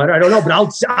have sent a letter. I don't know, but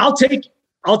I'll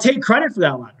take credit for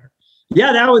that letter.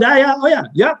 Yeah,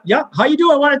 yeah. How you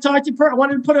doing? I want to talk to you. I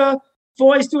wanted to put a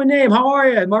voice to a name. How are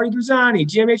you? Marty Grisani,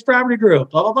 GMH Property Group,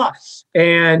 blah, blah, blah.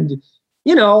 And,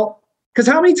 because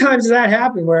how many times does that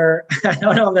happen where, I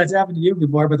don't know if that's happened to you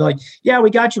before, but they're like, yeah, we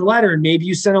got your letter. And maybe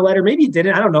you sent a letter. Maybe you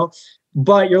didn't. I don't know.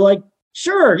 But you're like,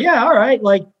 sure. Yeah. All right.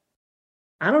 Like,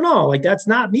 I don't know. Like, that's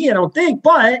not me, I don't think.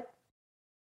 But,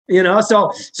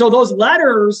 so those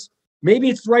letters, maybe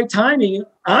it's the right timing.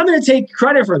 I'm going to take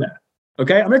credit for that.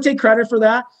 Okay. I'm going to take credit for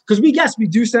that because we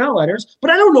do send out letters,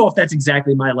 but I don't know if that's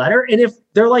exactly my letter. And if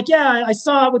they're like, yeah, I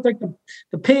saw it with like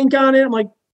the pink on it. I'm like,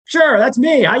 sure, that's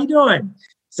me. How you doing?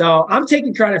 So I'm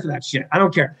taking credit for that shit. I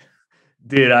don't care.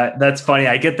 Dude, that's funny.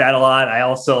 I get that a lot. I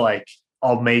also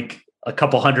I'll make a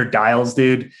couple hundred dials,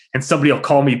 dude, and somebody will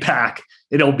call me back.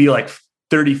 It'll be like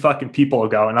 30 fucking people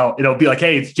ago. And it'll be like,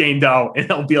 hey, it's Jane Doe. And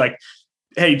it'll be like,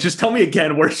 hey, just tell me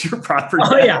again, where's your property?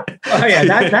 Oh yeah.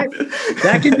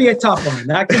 That can be a tough one.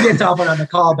 That can be a tough one on the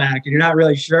callback and you're not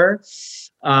really sure.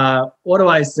 What do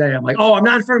I say? I'm like, oh, I'm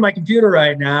not in front of my computer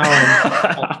right now. And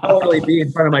I'll totally be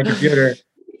in front of my computer.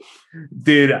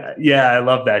 Dude, yeah, I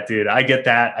love that, dude. I get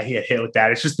that. I get hit with that.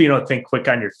 It's just being able to think quick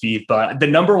on your feet. But the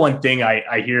number one thing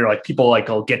I hear, like people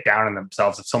will get down on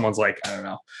themselves if someone's like, I don't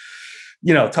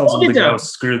know, tells them to go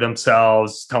screw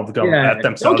themselves, tell them to go at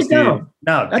themselves. Don't get down.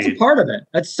 No, that's dude. A part of it.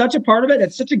 That's such a part of it.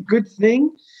 That's such a good thing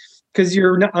because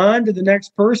you're on to the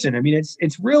next person. I mean,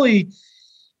 it's really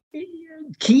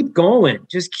keep going.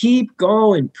 Just keep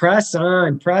going. Press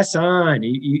on.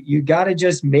 You got to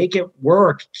just make it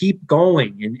work. Keep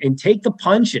going and take the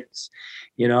punches,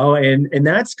 and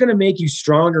that's going to make you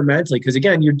stronger mentally. Because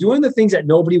again, you're doing the things that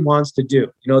nobody wants to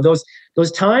do.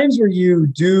 Those times where you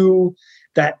do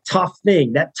that tough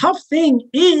thing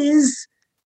is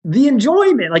the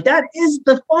enjoyment. Like that is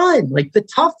the fun, like the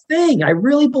tough thing. I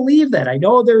really believe that. I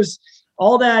know there's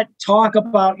all that talk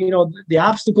about, the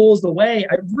obstacles, the way.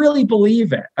 I really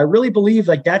believe it. I really believe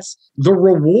like that's the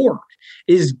reward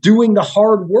is doing the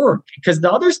hard work because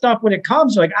the other stuff, when it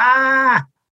comes, you're like,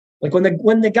 like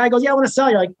when the guy goes, yeah, I want to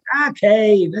sell, you're like,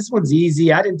 okay, this one's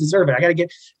easy. I didn't deserve it. I got to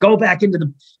go back into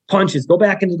the punches, go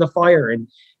back into the fire.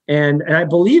 And I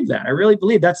believe that. I really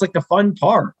believe that's like the fun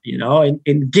part,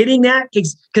 and getting that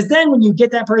because then when you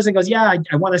get that person goes, yeah,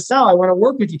 I want to sell, I want to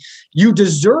work with you, you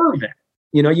deserve it.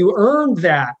 You earned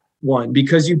that one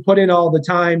because you put in all the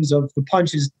times of the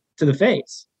punches to the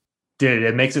face. Dude,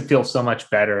 it makes it feel so much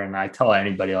better. And I tell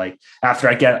anybody, like, after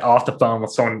I get off the phone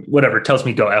with someone, whatever, tells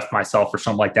me go F myself or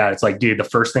something like that, it's like, dude, the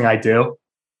first thing I do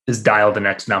is dial the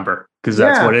next number because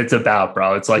that's what it's about,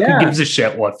 bro. It's like, who gives a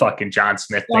shit what fucking John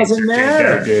Smith thinks? Doesn't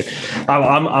matter. Dude.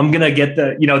 I'm going to get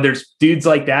there's dudes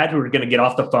like that who are going to get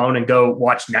off the phone and go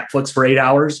watch Netflix for 8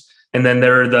 hours. And then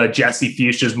there are the Jesse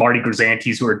Fuchsias, Marty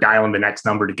Grisantes who are dialing the next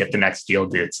number to get the next deal,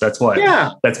 dudes. That's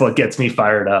what gets me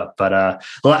fired up. But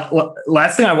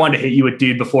last thing I wanted to hit you with,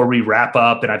 dude, before we wrap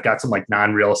up, and I've got some like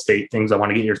non-real estate things I want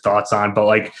to get your thoughts on, but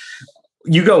like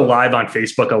you go live on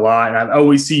Facebook a lot and I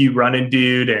always see you running,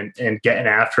 dude, and getting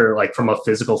after like from a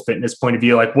physical fitness point of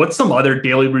view. Like what's some other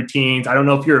daily routines? I don't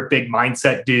know if you're a big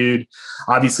mindset dude.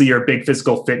 Obviously you're a big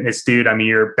physical fitness dude. I mean,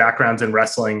 your background's in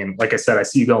wrestling. And like I said, I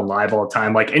see you going live all the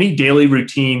time. Like any daily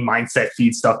routine, mindset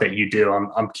feed stuff that you do,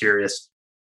 I'm curious.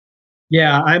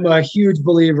 Yeah, I'm a huge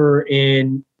believer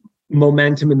in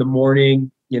momentum in the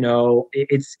morning.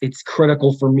 It's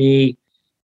critical for me.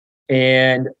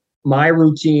 And my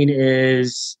routine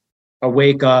is I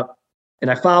wake up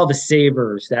and I follow the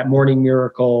Savers, that morning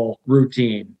miracle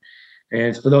routine.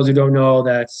 And for those who don't know,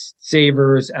 that's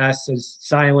Savers. S is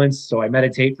silence. So I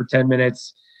meditate for 10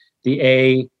 minutes. The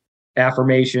A,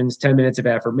 affirmations, 10 minutes of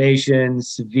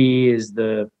affirmations. V is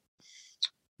the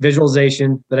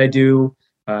visualization that I do.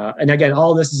 And again,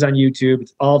 all this is on YouTube.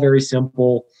 It's all very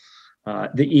simple.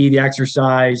 The E, the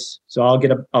exercise. So I'll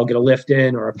get a lift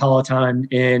in or a Peloton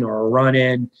in or a run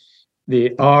in.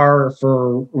 The R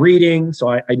for reading. So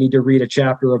I need to read a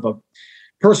chapter of a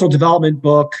personal development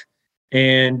book.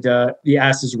 And the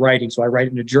S is writing. So I write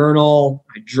in a journal.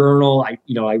 I journal. I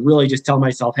really just tell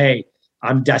myself, hey,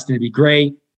 I'm destined to be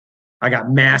great. I got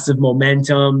massive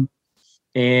momentum.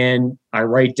 And I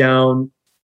write down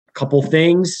a couple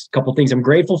things I'm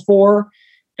grateful for,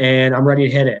 and I'm ready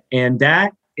to hit it. And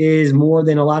that is more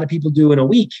than a lot of people do in a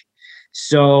week.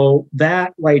 So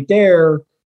that right there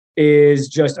is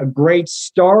just a great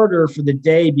starter for the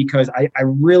day because I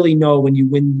really know when you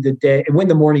win the day, win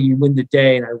the morning, you win the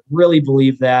day. And I really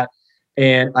believe that.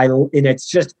 And it's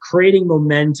just creating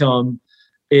momentum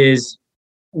is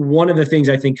one of the things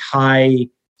I think high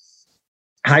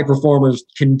performers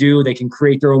can do. They can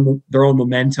create their own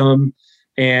momentum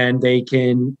and they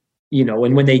can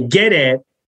and when they get it,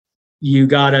 you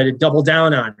got to double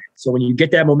down on it. So when you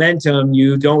get that momentum,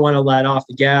 you don't want to let off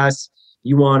the gas.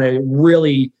 You want to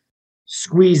really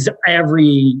squeeze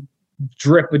every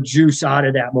drip of juice out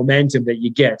of that momentum that you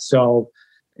get. So,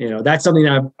 that's something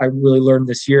that I really learned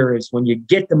this year is when you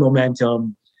get the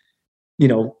momentum,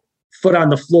 foot on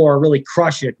the floor, really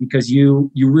crush it, because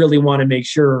you really want to make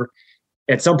sure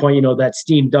at some point, that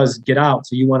steam does get out.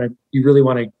 So you really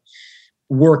want to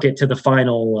work it to the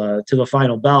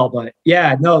final bell. But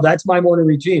yeah, no, that's my morning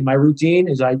routine. My routine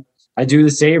is I do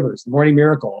the Savers, the morning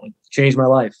miracle. It changed my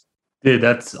life. Dude,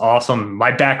 that's awesome.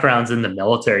 My background's in the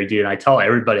military, dude. I tell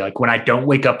everybody, like, when I don't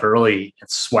wake up early and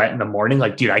sweat in the morning,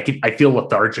 like, dude, I feel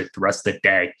lethargic the rest of the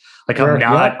day. Like,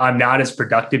 I'm not as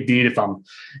productive, dude. If I'm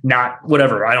not,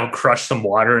 whatever, I don't crush some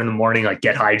water in the morning, like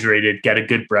get hydrated, get a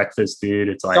good breakfast, dude.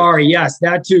 It's like, sorry. Yes.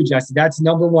 That too, Jesse. That's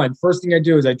number one. First thing I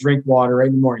do is I drink water right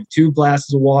in the morning, 2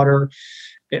 glasses of water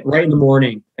right in the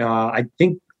morning. I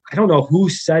don't know who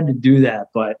said to do that,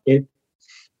 but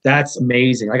that's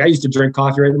amazing. Like, I used to drink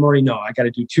coffee right in the morning. No, I got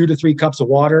to do 2 to 3 cups of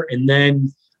water. And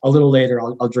then a little later,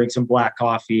 I'll drink some black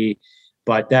coffee.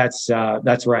 But that's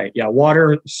right. Yeah.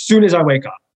 Water as soon as I wake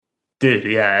up. Dude,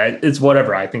 yeah, it's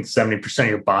whatever. I think 70% of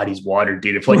your body's water,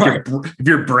 dude. If if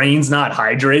your brain's not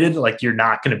hydrated, like, you're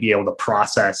not going to be able to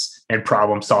process and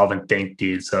problem solve and think,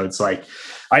 dude. So it's like,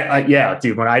 yeah,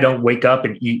 dude, when I don't wake up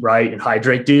and eat right and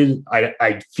hydrate, dude,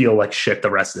 I feel like shit the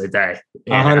rest of the day.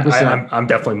 100%. I'm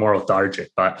definitely more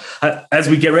lethargic. But as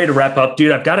we get ready to wrap up,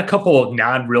 dude, I've got a couple of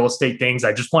non-real estate things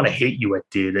I just want to hit you with,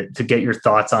 dude, to get your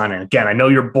thoughts on. And again, I know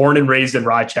you're born and raised in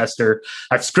Rochester.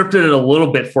 I've scripted it a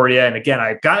little bit for you. And again,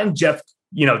 I've gotten Jeff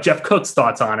Cook's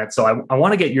thoughts on it. So I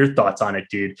want to get your thoughts on it,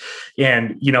 dude.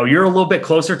 And, you're a little bit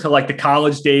closer to like the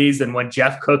college days than when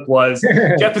Jeff Cook was.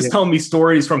 Jeff is telling me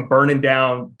stories from burning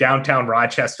down downtown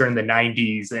Rochester in the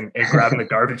 90s and grabbing the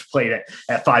garbage plate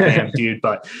at 5 a.m., dude.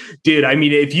 But, dude, I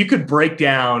mean, if you could break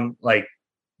down like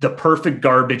the perfect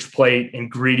garbage plate,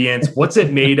 ingredients, what's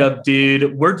it made of,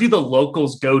 dude? Where do the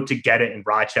locals go to get it in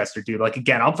Rochester, dude? Like,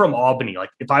 again, I'm from Albany. Like,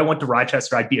 if I went to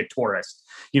Rochester, I'd be a tourist.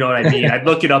 You know what I mean? I'd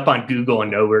look it up on Google and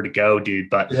know where to go, dude.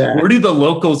 But where do the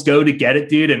locals go to get it,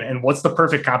 dude? And what's the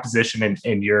perfect composition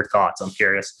in your thoughts? I'm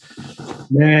curious.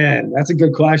 Man, that's a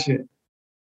good question.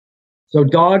 So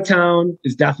Dogtown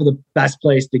is definitely the best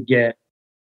place to get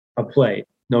a plate,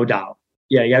 no doubt.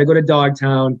 Yeah, you got to go to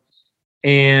Dogtown.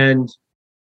 And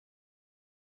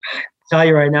I'll tell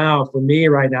you right now, for me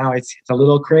right now, it's a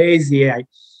little crazy.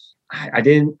 I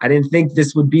didn't think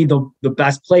this would be the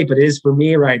best plate, but it is for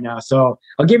me right now. So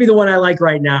I'll give you the one I like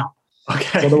right now.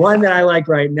 Okay. So the one that I like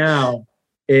right now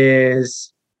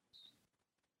is,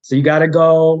 so you got to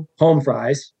go home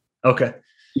fries. Okay.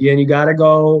 And you got to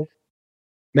go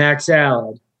mac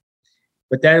salad.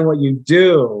 But then what you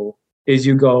do is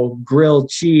you go grilled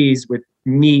cheese with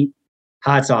meat,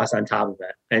 hot sauce on top of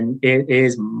it. And it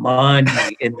is money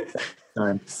in the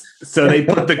time. So they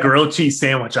put the grilled cheese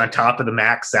sandwich on top of the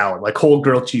mac salad, like whole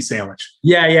grilled cheese sandwich.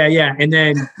 Yeah. And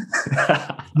then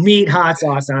meat, hot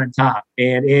sauce on top.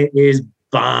 And it is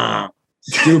bomb.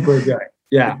 Super good.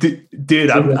 Yeah.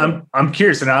 Dude, I'm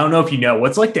curious, and I don't know if you know,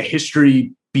 what's like the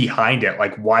history behind it?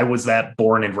 Like, why was that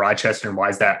born in Rochester, and why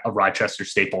is that a Rochester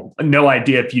staple? No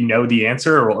idea if you know the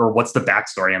answer or what's the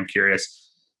backstory. I'm curious.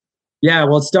 Yeah,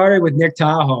 well, it started with Nick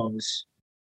Tahoe's,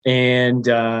 and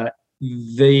the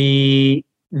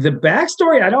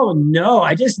backstory I don't know.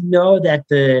 I just know that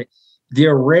the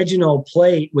original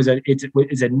plate was a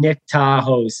Nick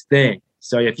Tahoe's thing.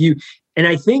 So and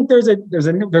I think there's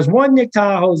one Nick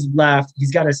Tahoe's left.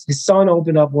 He's got his son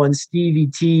opened up one, Stevie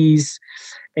T's,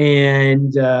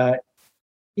 and I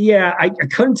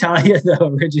couldn't tell you the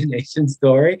origination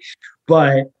story,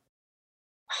 but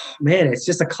man, it's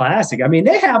just a classic. I mean,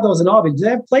 they have those in Albany. They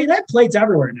have plates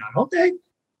everywhere now, don't they?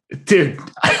 Dude,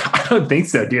 I don't think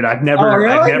so, dude. I've never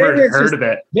heard of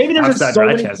it. Maybe there's just so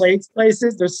many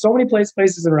places. There's so many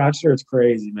places in Rochester. It's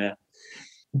crazy, man.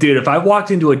 Dude, if I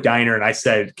walked into a diner and I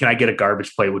said, "Can I get a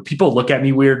garbage plate?" would people look at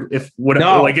me weird?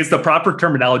 Like, is the proper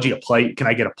terminology a plate? Can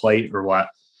I get a plate or what?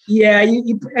 Yeah,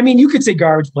 you could say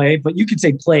garbage plate, but you could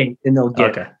say plate, and they'll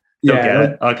get it. They'll get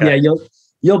it. Okay. Yeah,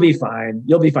 you'll be fine.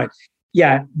 You'll be fine.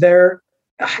 Yeah,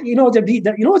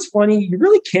 what's funny? You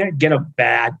really can't get a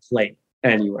bad plate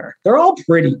anywhere. They're all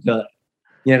pretty good.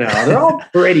 They're all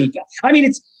pretty good. I mean,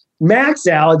 it's mac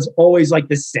salad's always like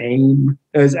the same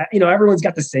as, everyone's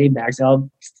got the same mac salad.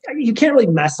 You can't really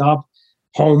mess up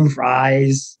home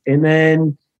fries. And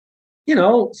then,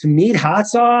 some meat, hot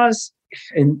sauce,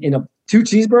 and 2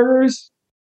 cheeseburgers.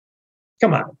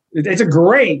 Come on.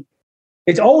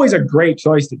 It's always a great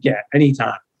choice to get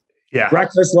anytime. Yeah.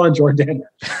 Breakfast, lunch, or dinner.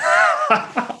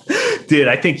 Dude,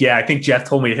 I think Jeff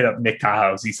told me to hit up Nick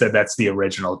Tahoe's. He said that's the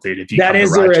original, dude. If you that come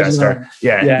is to Rochester, the original.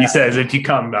 yeah, he says if you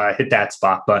come, hit that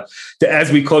spot. But as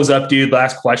we close up, dude,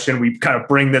 last question, we kind of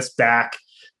bring this back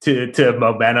to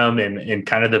momentum and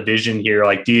kind of the vision here.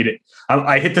 Like, dude,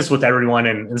 I hit this with everyone,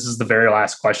 and this is the very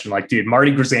last question. Like, dude,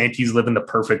 Marty Grisanti's living the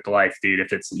perfect life, dude.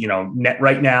 If it's, net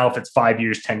right now, if it's 5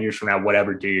 years, 10 years from now,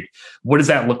 whatever, dude, what does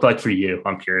that look like for you?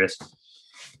 I'm curious.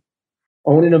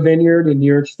 Owning a vineyard in New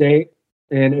York State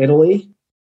and Italy.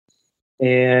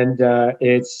 And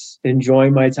it's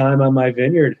enjoying my time on my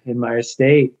vineyard in my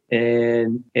estate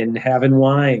and having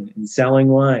wine and selling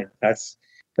wine. That's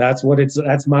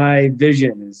my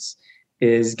vision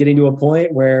is getting to a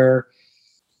point where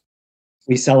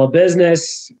we sell a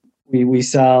business, we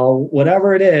sell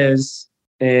whatever it is,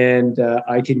 and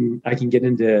I can get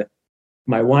into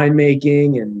my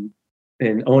winemaking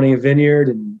and owning a vineyard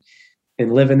and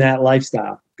living that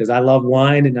lifestyle, because I love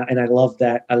wine and I love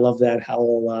that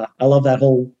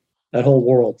whole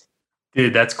world.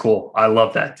 Dude, that's cool. I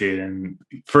love that, dude. And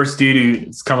first dude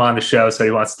who's come on the show said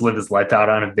he wants to live his life out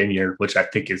on a vineyard, which I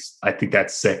think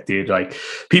that's sick, dude. Like,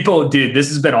 people, dude, this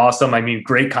has been awesome. I mean,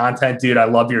 great content, dude. I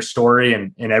love your story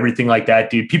and everything like that,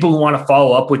 dude. People who want to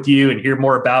follow up with you and hear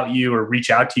more about you or reach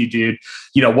out to you, dude,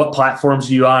 what platforms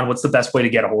are you on? What's the best way to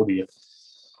get a hold of you?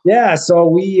 Yeah.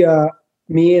 So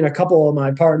me and a couple of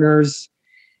my partners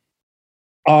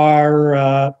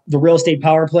are the Real Estate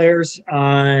Power Players.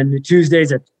 On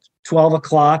Tuesdays at 12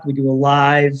 o'clock, we do a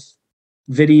live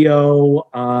video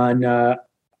on,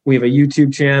 we have a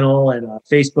YouTube channel and a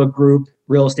Facebook group,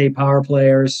 Real Estate Power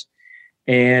Players.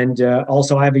 And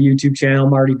also I have a YouTube channel,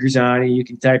 Marty Grisani. You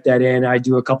can type that in. I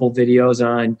do a couple videos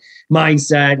on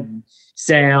mindset and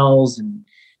sales and,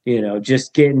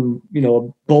 just getting, a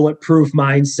bulletproof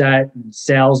mindset and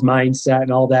sales mindset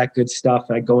and all that good stuff.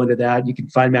 I go into that. You can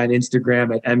find me on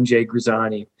Instagram at MJ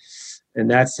Grisani.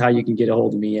 And that's how you can get a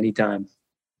hold of me anytime.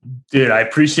 Dude, I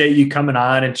appreciate you coming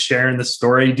on and sharing the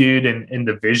story, dude, and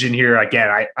the vision here.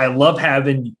 Again, I love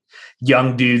having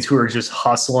young dudes who are just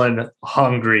hustling,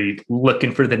 hungry,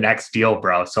 looking for the next deal,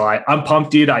 bro. So I'm pumped,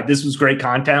 dude. This was great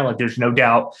content. Like, there's no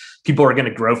doubt people are going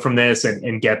to grow from this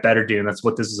and get better, dude. And that's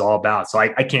what this is all about. So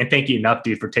I can't thank you enough,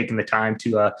 dude, for taking the time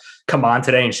to come on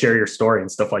today and share your story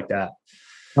and stuff like that.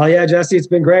 Oh yeah, Jesse, it's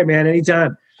been great, man.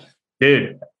 Anytime.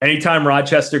 Dude, anytime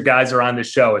Rochester guys are on the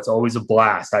show, it's always a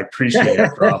blast. I appreciate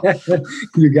it, bro.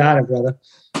 You got it, brother.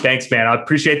 Thanks, man. I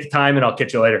appreciate the time, and I'll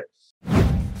catch you later.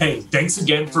 Hey, thanks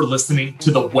again for listening to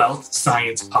the Wealth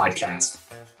Science Podcast.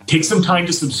 Take some time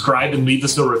to subscribe and leave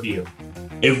us a review.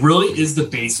 It really is the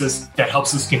basis that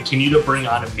helps us continue to bring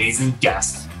on amazing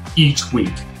guests each week.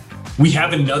 We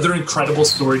have another incredible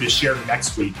story to share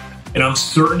next week, and I'm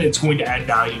certain it's going to add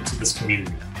value to this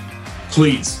community.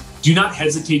 Please do not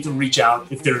hesitate to reach out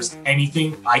if there's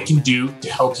anything I can do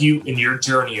to help you in your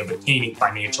journey of attaining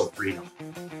financial freedom.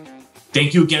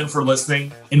 Thank you again for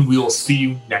listening, and we will see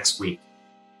you next week.